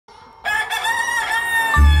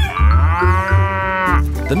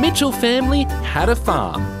The Mitchell family had a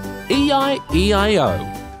farm, E-I-E-I-O.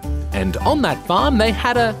 And on that farm they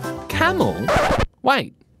had a camel.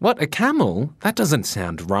 Wait, what, a camel? That doesn't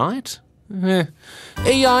sound right.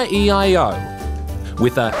 E-I-E-I-O.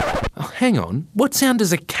 With a... Oh, hang on, what sound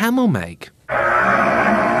does a camel make?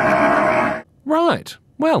 Right,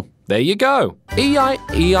 well, there you go.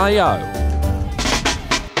 E-I-E-I-O.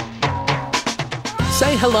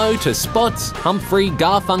 Say hello to Spots, Humphrey,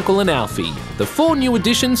 Garfunkel and Alfie, the 4 new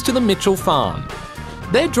additions to the Mitchell farm.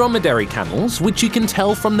 They're dromedary camels, which you can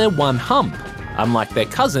tell from their one hump, unlike their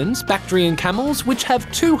cousins, Bactrian camels, which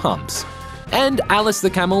have 2 humps, and Alice the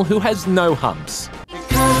camel, who has no humps.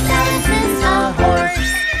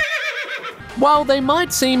 While they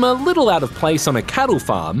might seem a little out of place on a cattle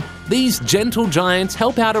farm, these gentle giants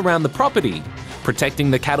help out around the property, protecting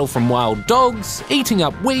the cattle from wild dogs, eating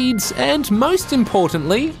up weeds, and most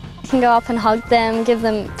importantly... You can go up and hug them, give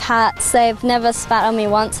them pats. They've never spat on me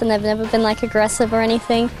once and they've never been like aggressive or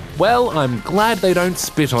anything. Well, I'm glad they don't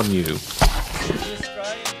spit on you.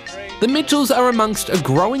 The Mitchells are amongst a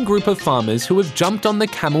growing group of farmers who have jumped on the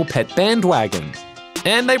camel pet bandwagon.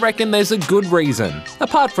 And they reckon there's a good reason,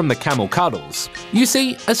 apart from the camel cuddles. You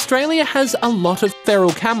see, Australia has a lot of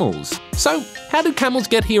feral camels. So how did camels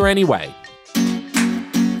get here anyway?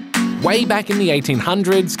 Way back in the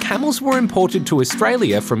 1800s, camels were imported to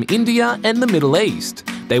Australia from India and the Middle East.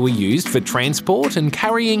 They were used for transport and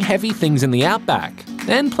carrying heavy things in the outback,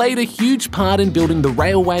 and played a huge part in building the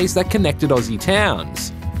railways that connected Aussie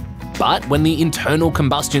towns. But when the internal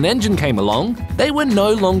combustion engine came along, they were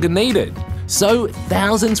no longer needed. So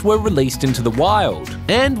thousands were released into the wild.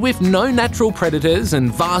 And with no natural predators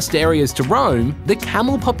and vast areas to roam, the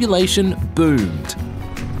camel population boomed.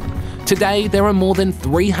 Today, there are more than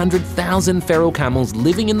 300,000 feral camels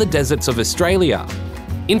living in the deserts of Australia.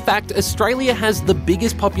 In fact, Australia has the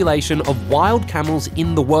biggest population of wild camels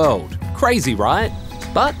in the world. Crazy, right?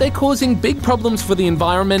 But they're causing big problems for the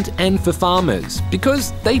environment and for farmers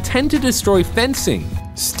because they tend to destroy fencing,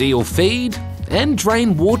 steal feed, and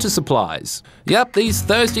drain water supplies. Yep, these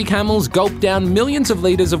thirsty camels gulp down millions of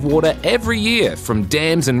litres of water every year from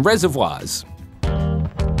dams and reservoirs.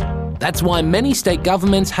 That's why many state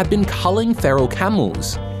governments have been culling feral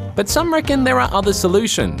camels. But some reckon there are other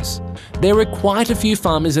solutions. There are quite a few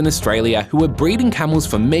farmers in Australia who are breeding camels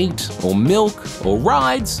for meat, or milk, or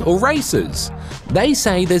rides, or races. They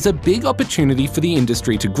say there's a big opportunity for the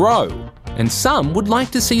industry to grow, and some would like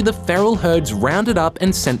to see the feral herds rounded up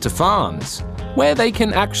and sent to farms, where they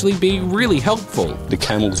can actually be really helpful. The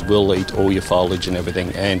camels will eat all your foliage and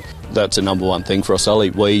everything, and that's a #1 thing for us. They'll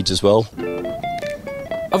eat weeds as well.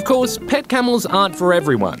 Of course, pet camels aren't for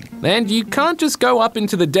everyone, and you can't just go up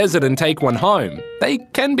into the desert and take one home. They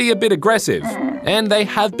can be a bit aggressive, and they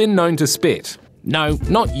have been known to spit. No,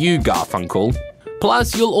 not you, Garfunkel.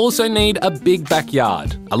 Plus, you'll also need a big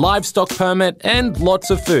backyard, a livestock permit, and lots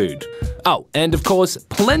of food. Oh, and of course,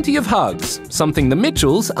 plenty of hugs, something the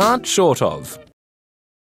Mitchells aren't short of.